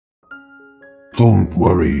Don't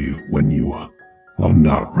worry when you are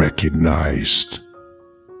not recognized.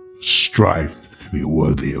 Strive to be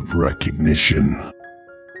worthy of recognition.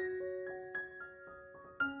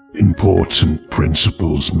 Important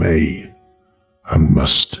principles may and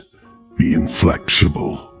must be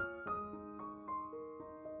inflexible.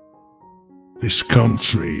 This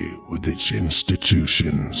country, with its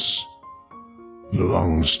institutions,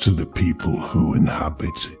 belongs to the people who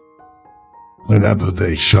inhabit it. Whenever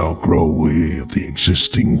they shall grow weary of the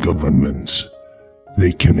existing government,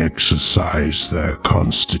 they can exercise their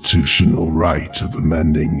constitutional right of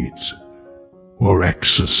amending it, or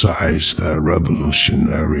exercise their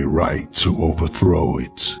revolutionary right to overthrow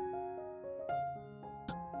it.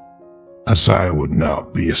 As I would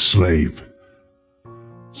not be a slave,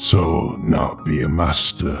 so not be a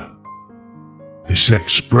master. This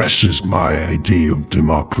expresses my idea of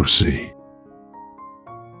democracy.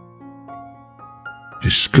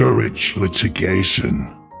 Discourage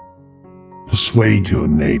litigation. Persuade your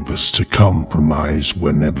neighbors to compromise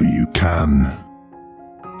whenever you can.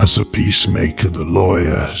 As a peacemaker, the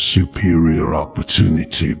lawyer, superior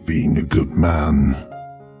opportunity of being a good man.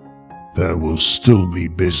 There will still be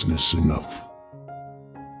business enough.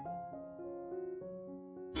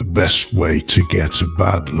 The best way to get a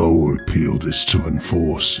bad law repealed is to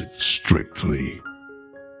enforce it strictly.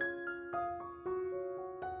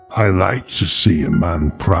 I like to see a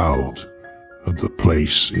man proud of the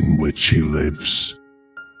place in which he lives.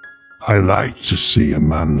 I like to see a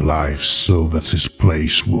man live so that his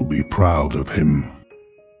place will be proud of him.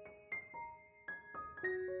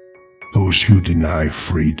 Those who deny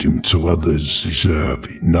freedom to others deserve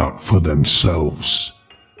it not for themselves,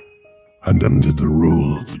 and under the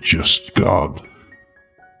rule of a just God,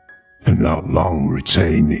 cannot long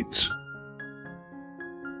retain it.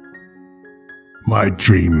 My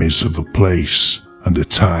dream is of a place and a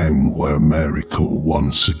time where America will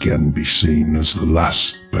once again be seen as the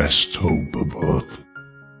last best hope of earth.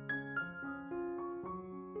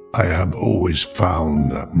 I have always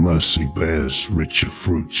found that mercy bears richer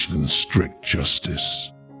fruits than strict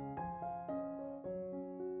justice.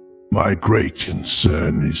 My great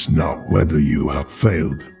concern is not whether you have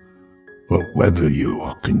failed, but whether you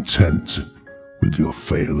are content with your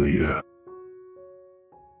failure.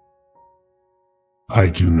 I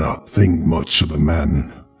do not think much of a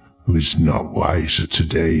man who is not wiser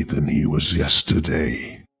today than he was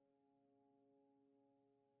yesterday.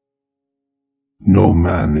 No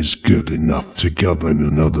man is good enough to govern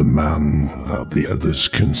another man without the other's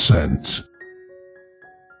consent.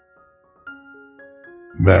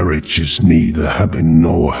 Marriage is neither heaven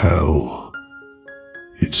nor hell.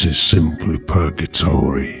 It is simply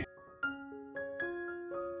purgatory.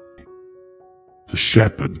 The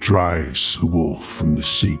shepherd drives the wolf from the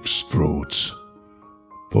sheep's throat,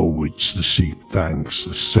 for which the sheep thanks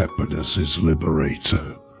the shepherd as his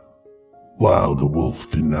liberator, while the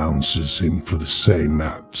wolf denounces him for the same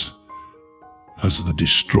act as the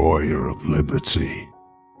destroyer of liberty.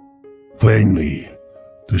 Plainly,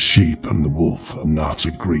 the sheep and the wolf are not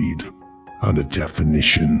agreed on a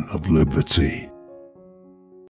definition of liberty.